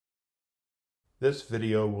This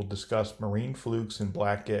video will discuss marine flukes and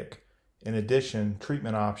black ick. In addition,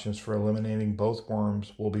 treatment options for eliminating both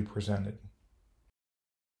worms will be presented.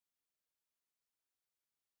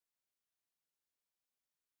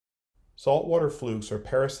 Saltwater flukes are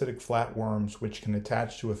parasitic flatworms which can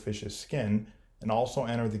attach to a fish's skin and also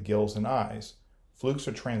enter the gills and eyes. Flukes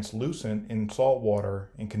are translucent in salt water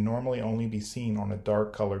and can normally only be seen on a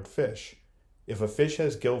dark-colored fish. If a fish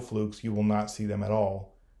has gill flukes, you will not see them at all.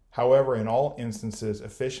 However, in all instances, a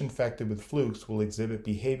fish infected with flukes will exhibit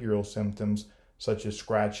behavioral symptoms such as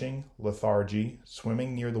scratching, lethargy,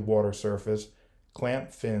 swimming near the water surface,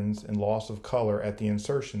 clamped fins, and loss of color at the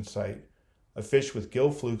insertion site. A fish with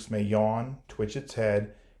gill flukes may yawn, twitch its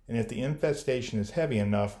head, and if the infestation is heavy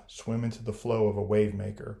enough, swim into the flow of a wave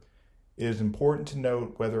maker. It is important to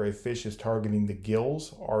note whether a fish is targeting the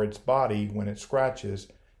gills or its body when it scratches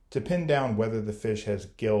to pin down whether the fish has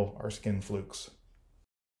gill or skin flukes.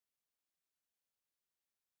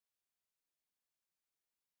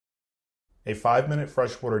 A 5-minute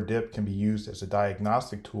freshwater dip can be used as a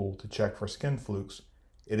diagnostic tool to check for skin flukes.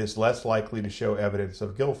 It is less likely to show evidence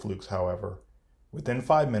of gill flukes, however. Within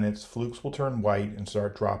 5 minutes, flukes will turn white and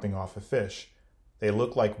start dropping off a fish. They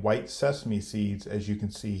look like white sesame seeds, as you can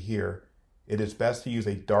see here. It is best to use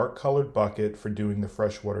a dark-colored bucket for doing the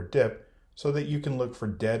freshwater dip so that you can look for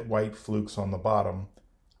dead white flukes on the bottom.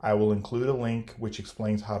 I will include a link which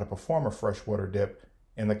explains how to perform a freshwater dip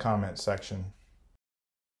in the comments section.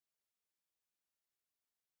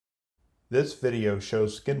 This video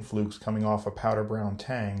shows skin flukes coming off a powder brown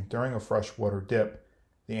tang during a freshwater dip.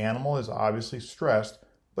 The animal is obviously stressed,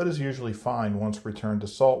 but is usually fine once returned to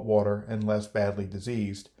salt water and less badly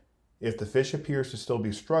diseased. If the fish appears to still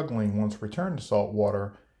be struggling once returned to salt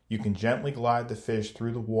water, you can gently glide the fish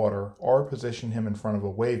through the water or position him in front of a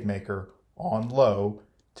wave maker on low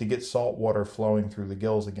to get salt water flowing through the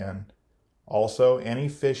gills again. Also, any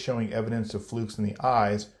fish showing evidence of flukes in the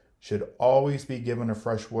eyes should always be given a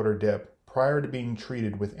freshwater dip prior to being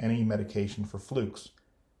treated with any medication for flukes.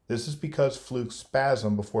 This is because flukes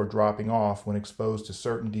spasm before dropping off when exposed to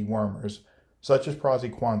certain dewormers, such as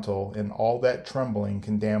praziquantel, and all that trembling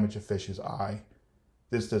can damage a fish's eye.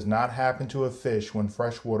 This does not happen to a fish when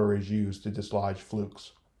fresh water is used to dislodge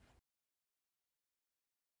flukes.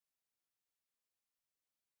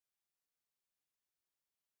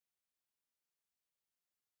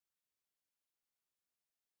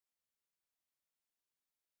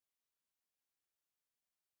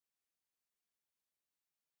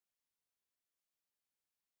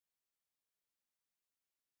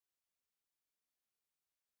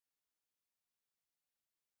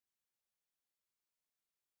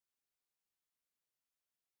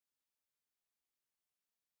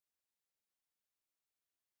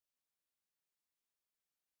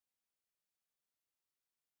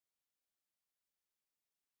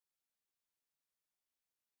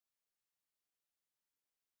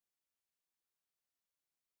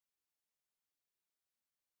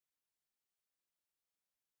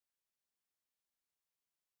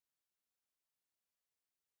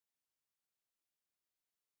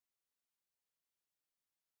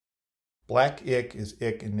 Black ick is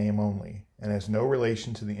ick in name only, and has no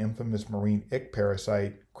relation to the infamous marine ick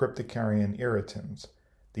parasite, Cryptocarian irritans.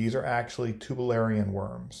 These are actually turbellarian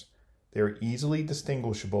worms. They are easily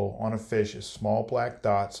distinguishable on a fish as small black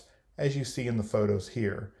dots, as you see in the photos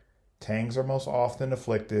here. Tangs are most often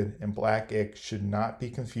afflicted, and black ick should not be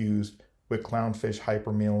confused with clownfish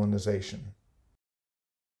hypermelanization.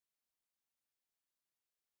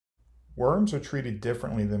 Worms are treated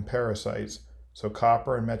differently than parasites, so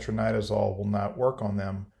copper and metronidazole will not work on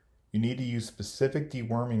them. You need to use specific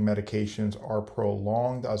deworming medications or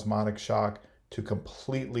prolonged osmotic shock to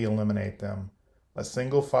completely eliminate them. A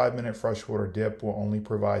single 5-minute freshwater dip will only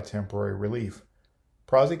provide temporary relief.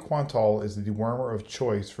 Praziquantel is the dewormer of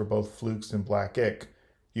choice for both flukes and black ick.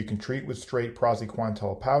 You can treat with straight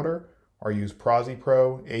praziquantel powder or use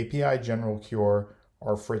PraziPro, API General Cure,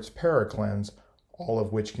 or Fritz Paracleanse, all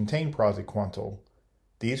of which contain praziquantel.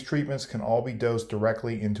 These treatments can all be dosed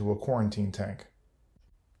directly into a quarantine tank.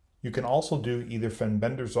 You can also do either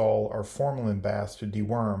fenbendazole or formalin baths to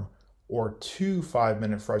deworm, or 2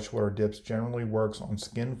 5-minute freshwater dips generally works on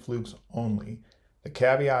skin flukes only. The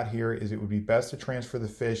caveat here is it would be best to transfer the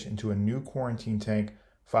fish into a new quarantine tank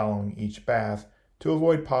following each bath to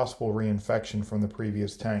avoid possible reinfection from the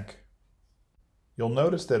previous tank. You'll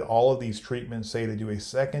notice that all of these treatments say to do a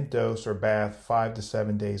second dose or bath 5 to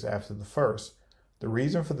 7 days after the first. The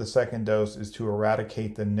reason for the second dose is to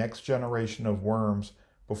eradicate the next generation of worms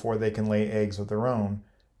before they can lay eggs of their own,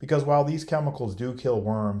 because while these chemicals do kill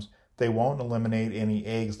worms, they won't eliminate any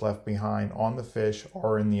eggs left behind on the fish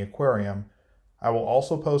or in the aquarium. I will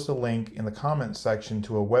also post a link in the comments section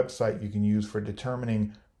to a website you can use for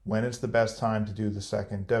determining when is the best time to do the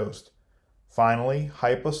second dose. Finally,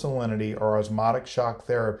 hyposalinity or osmotic shock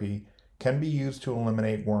therapy can be used to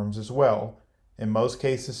eliminate worms as well. In most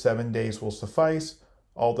cases, 7 days will suffice,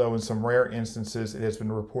 although in some rare instances it has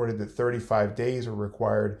been reported that 35 days are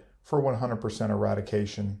required for 100%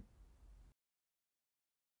 eradication.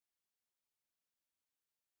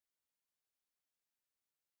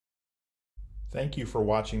 Thank you for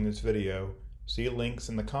watching this video. See links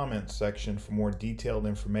in the comments section for more detailed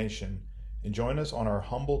information, and join us on our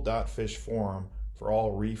humble.fish forum for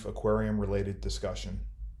all reef aquarium related discussion.